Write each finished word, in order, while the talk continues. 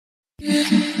Pull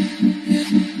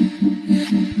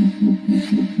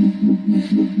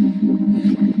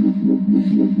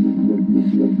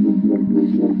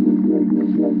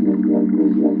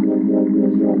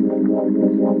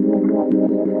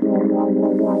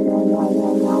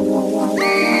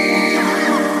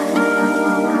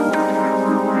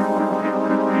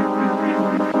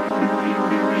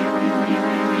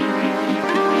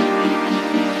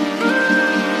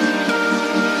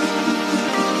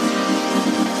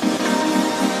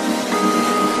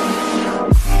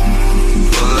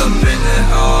up in that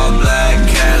all black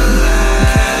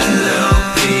Cadillac, little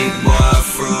peep boy,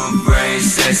 fruit brain,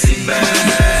 sexy bag.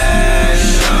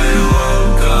 Shawty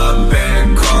woke up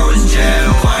and the car was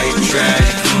jammed, white trash,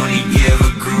 gooney, give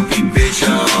a groupie bitch a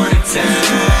heart attack.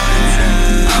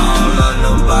 I don't love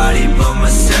nobody but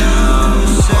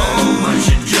myself. Whole bunch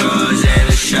of drugs and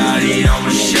a shotty on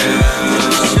my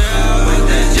shelf. But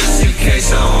that's just in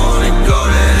case I wanna go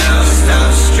to hell.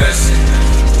 Stop stressing.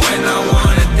 When I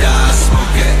wanna die,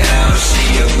 smoke a L, she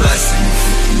a blessing.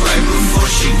 Right before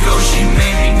she go, she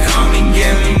made me come and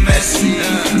get me messy.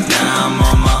 Now I'm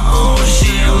on my own,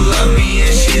 she don't love me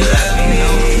and she left me.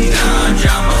 Now I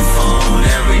drop my phone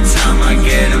every time I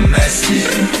get a message.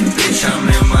 Bitch, I'm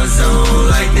in my zone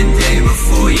like the day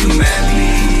before you met me.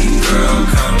 Girl,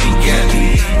 come and get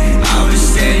me, I was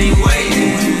steady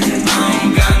waiting. I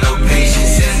don't got no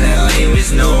patience and that lame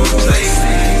is no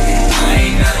replacement. I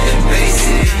ain't nothing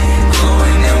basic,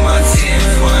 glowing in my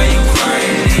timbs while you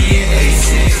crying in your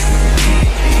asics.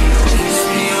 Kiss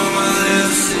me on my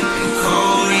lips, sipping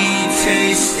codeine,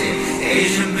 tasting.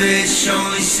 Asian bitch,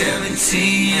 only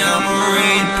 17, I'm a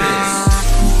rapist.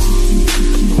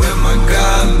 With my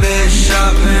god bitch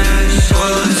shopping,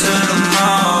 pull her to the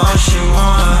mall, she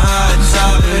want a hot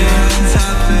topic.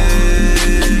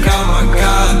 Got my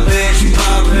god bitch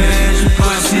poppin',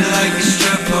 pussy like a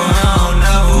stripper, I don't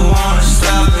ever wanna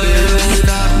stop it.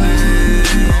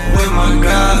 With my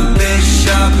god bitch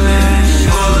shopping,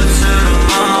 pull her to the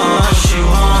mall, she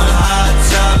want a hot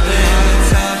topic.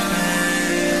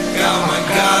 Got my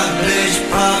god bitch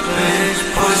poppin',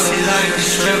 pussy like a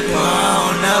stripper, I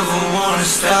don't ever wanna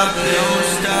stop it.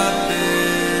 I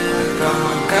got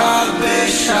my god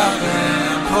bitch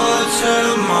shopping, pull her to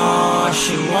the mall,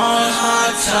 she want a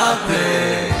hot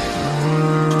topic.